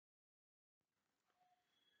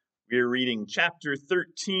We're reading chapter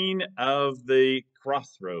 13 of the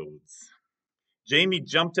Crossroads. Jamie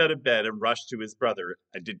jumped out of bed and rushed to his brother.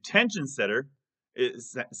 A detention center?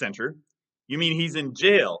 You mean he's in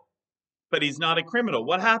jail? But he's not a criminal.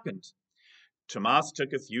 What happened? Tomas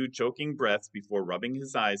took a few choking breaths before rubbing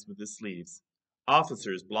his eyes with his sleeves.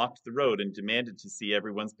 Officers blocked the road and demanded to see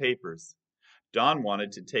everyone's papers. Don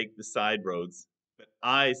wanted to take the side roads, but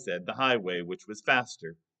I said the highway, which was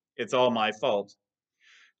faster. It's all my fault.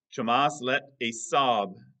 Tomas let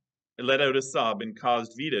out a sob and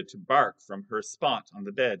caused Vida to bark from her spot on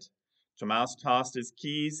the bed. Tomas tossed his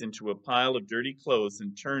keys into a pile of dirty clothes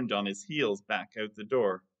and turned on his heels back out the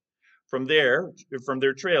door. From their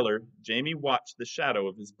trailer, Jamie watched the shadow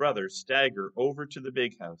of his brother stagger over to the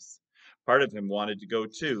big house. Part of him wanted to go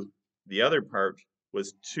too. The other part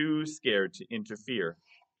was too scared to interfere.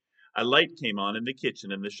 A light came on in the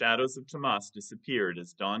kitchen, and the shadows of Tomas disappeared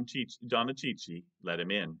as Donatici let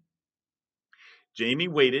him in. Jamie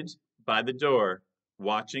waited by the door,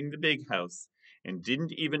 watching the big house, and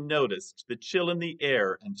didn't even notice the chill in the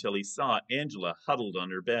air until he saw Angela huddled on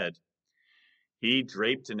her bed. He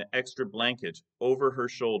draped an extra blanket over her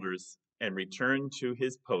shoulders and returned to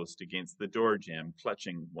his post against the door jamb,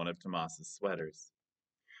 clutching one of Tomas's sweaters.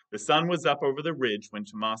 The sun was up over the ridge when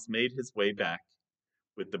Tomas made his way back.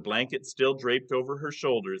 With the blanket still draped over her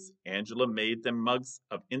shoulders, Angela made them mugs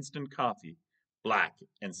of instant coffee, black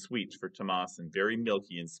and sweet for Tomas and very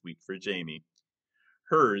milky and sweet for Jamie.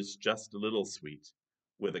 Hers just a little sweet,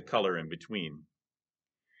 with a color in between.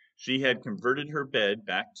 She had converted her bed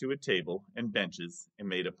back to a table and benches and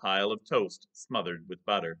made a pile of toast smothered with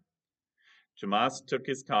butter. Tomas took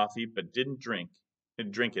his coffee but didn't drink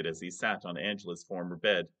it as he sat on Angela's former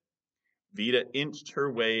bed. Vida inched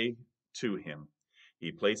her way to him.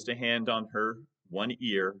 He placed a hand on her one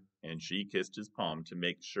ear, and she kissed his palm to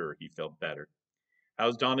make sure he felt better.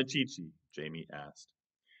 How's Donatici? Jamie asked.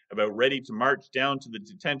 About ready to march down to the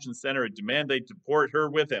detention center and demand they deport her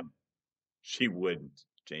with him. She wouldn't,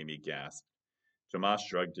 Jamie gasped. Tomas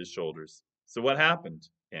shrugged his shoulders. So what happened?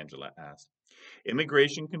 Angela asked.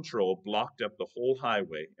 Immigration control blocked up the whole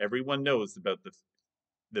highway. Everyone knows about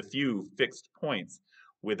the few fixed points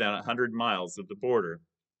within 100 miles of the border.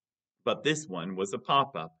 But this one was a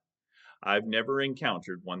pop-up. I've never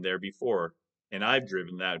encountered one there before, and I've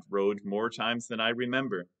driven that road more times than I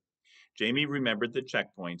remember. Jamie remembered the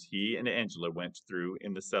checkpoint he and Angela went through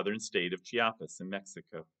in the southern state of Chiapas in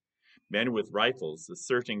Mexico. Men with rifles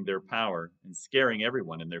asserting their power and scaring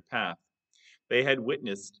everyone in their path. They had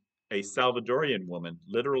witnessed a Salvadorian woman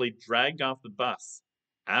literally dragged off the bus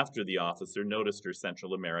after the officer noticed her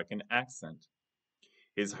Central American accent.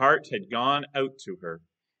 His heart had gone out to her,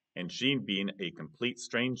 and she'd been a complete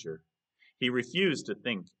stranger. He refused to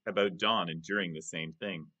think about Dawn enduring the same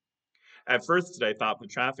thing. At first, I thought the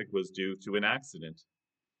traffic was due to an accident.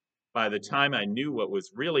 By the time I knew what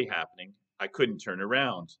was really happening, I couldn't turn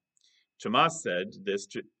around. Tomas said this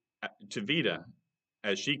to Vida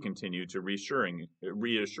as she continued to reassuring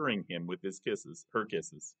him with her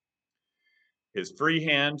kisses. His free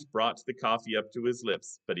hand brought the coffee up to his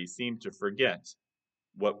lips, but he seemed to forget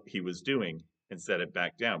what he was doing and set it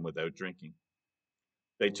back down without drinking.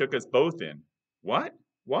 They took us both in. What?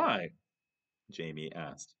 Why? Jamie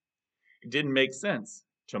asked. It didn't make sense.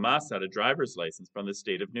 Tomas had a driver's license from the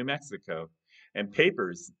state of New Mexico and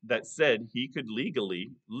papers that said he could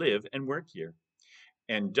legally live and work here.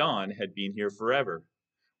 And Dawn had been here forever.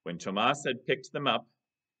 When Tomas had picked them up,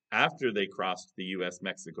 after they crossed the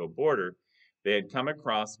U.S.-Mexico border, they had come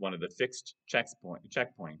across one of the fixed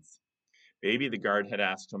checkpoints. Maybe the guard had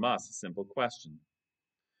asked Tomas a simple question.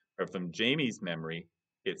 But from Jamie's memory,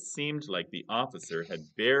 it seemed like the officer had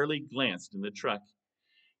barely glanced in the truck.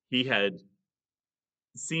 He had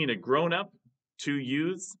seen a grown-up, 2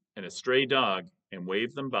 youths, and a stray dog, and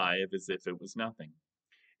waved them by as if it was nothing.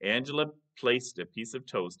 Angela placed a piece of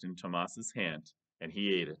toast in Tomas's hand, and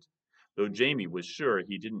he ate it, though Jamie was sure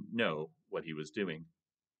he didn't know what he was doing.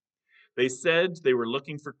 They said they were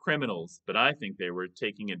looking for criminals, but I think they were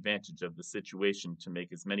taking advantage of the situation to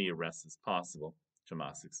make as many arrests as possible,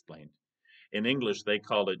 Tomas explained. In English, they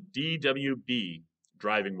called it DWB,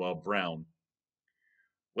 driving while brown.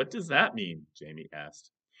 What does that mean? Jamie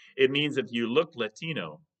asked. It means if you look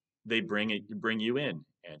Latino, they bring you in,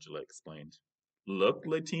 Angela explained. Look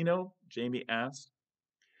Latino? Jamie asked.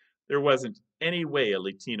 There wasn't any way a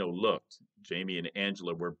Latino looked. Jamie and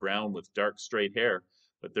Angela were brown with dark straight hair,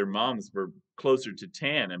 but their moms were closer to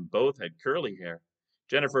tan and both had curly hair.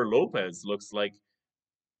 Jennifer Lopez looks like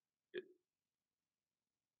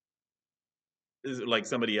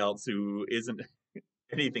somebody else who isn't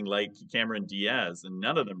anything like Cameron Diaz, and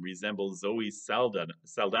none of them resemble Zoe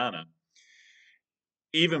Saldana,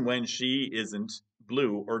 even when she isn't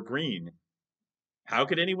blue or green. How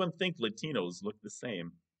could anyone think Latinos look the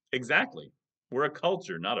same? Exactly. We're a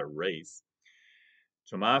culture, not a race.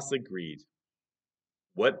 Tomas agreed.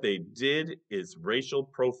 What they did is racial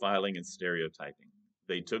profiling and stereotyping.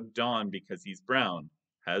 They took Don because he's brown,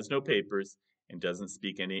 has no papers, and doesn't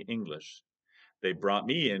speak any English. They brought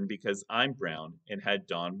me in because I'm brown and had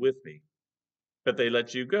Don with me. But they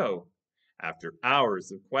let you go. After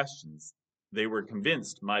hours of questions, they were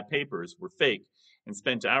convinced my papers were fake and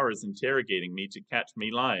spent hours interrogating me to catch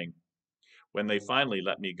me lying. When they finally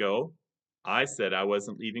let me go, I said I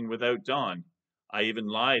wasn't leaving without Don. I even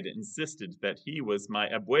lied and insisted that he was my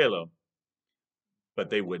abuelo. But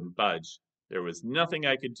they wouldn't budge. There was nothing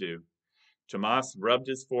I could do. Tomas rubbed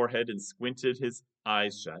his forehead and squinted his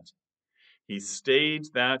eyes shut. He stayed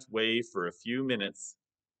that way for a few minutes,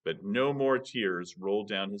 but no more tears rolled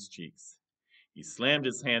down his cheeks. He slammed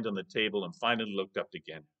his hand on the table and finally looked up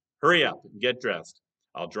again. Hurry up and get dressed.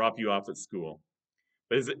 I'll drop you off at school.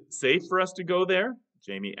 But is it safe for us to go there?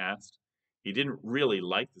 Jamie asked. He didn't really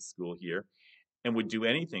like the school here and would do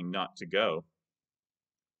anything not to go.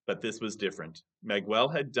 But this was different. Miguel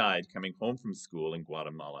had died coming home from school in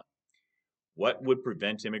Guatemala. What would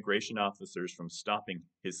prevent immigration officers from stopping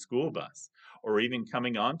his school bus or even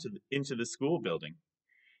coming into the school building?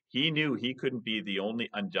 He knew he couldn't be the only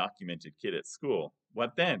undocumented kid at school.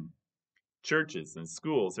 What then? Churches and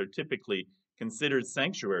schools are typically considered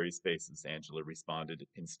sanctuary spaces, Angela responded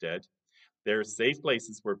instead. They're safe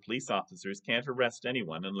places where police officers can't arrest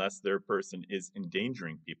anyone unless their person is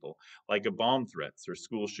endangering people, like a bomb threats or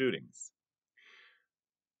school shootings.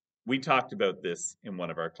 We talked about this in one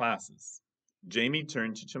of our classes. Jamie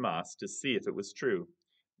turned to Tomas to see if it was true.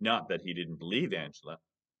 Not that he didn't believe Angela,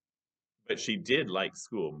 but she did like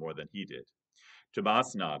school more than he did.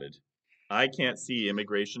 Tomas nodded. I can't see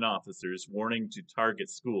immigration officers wanting to target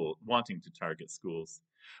schools.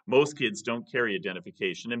 Most kids don't carry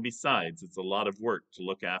identification, and besides, it's a lot of work to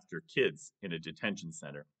look after kids in a detention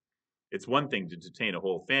center. It's one thing to detain a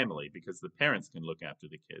whole family because the parents can look after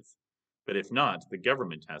the kids. But if not, the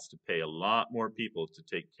government has to pay a lot more people to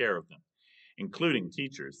take care of them, including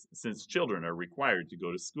teachers, since children are required to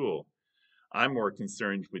go to school. I'm more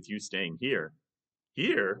concerned with you staying here.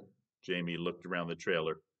 Here? Jamie looked around the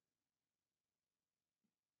trailer.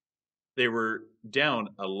 They were down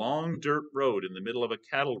a long dirt road in the middle of a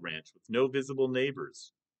cattle ranch with no visible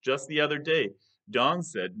neighbors. Just the other day, Don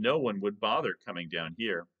said no one would bother coming down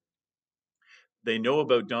here. They know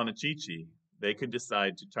about Donna Chichi. They could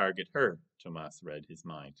decide to target her, Tomas read his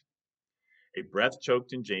mind. A breath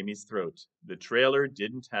choked in Jamie's throat. The trailer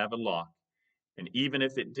didn't have a lock, and even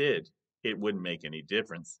if it did, it wouldn't make any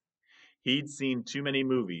difference. He'd seen too many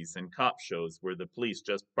movies and cop shows where the police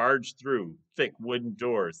just barged through thick wooden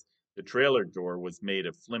doors. The trailer door was made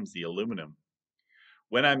of flimsy aluminum.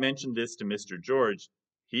 When I mentioned this to Mr. George,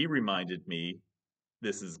 he reminded me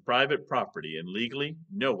this is private property and legally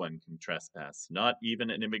no one can trespass, not even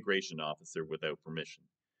an immigration officer without permission.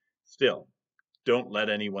 Still, don't let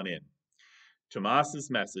anyone in. Tomas's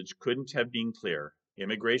message couldn't have been clearer.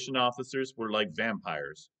 Immigration officers were like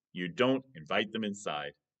vampires. You don't invite them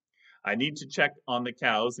inside. I need to check on the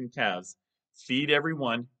cows and calves, feed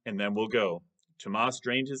everyone, and then we'll go. Tomas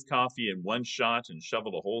drained his coffee in one shot and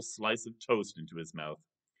shoveled a whole slice of toast into his mouth.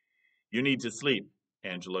 You need to sleep.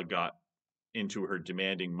 Angela got into her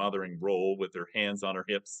demanding mothering role with her hands on her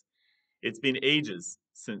hips. It's been ages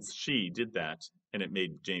since she did that, and it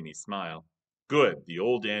made Jamie smile. Good, the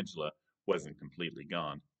old Angela wasn't completely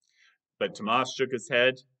gone. But Tomas shook his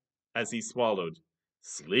head as he swallowed.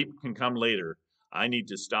 Sleep can come later. I need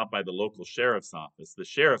to stop by the local sheriff's office. The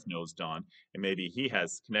sheriff knows Don, and maybe he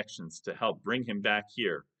has connections to help bring him back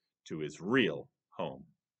here to his real home.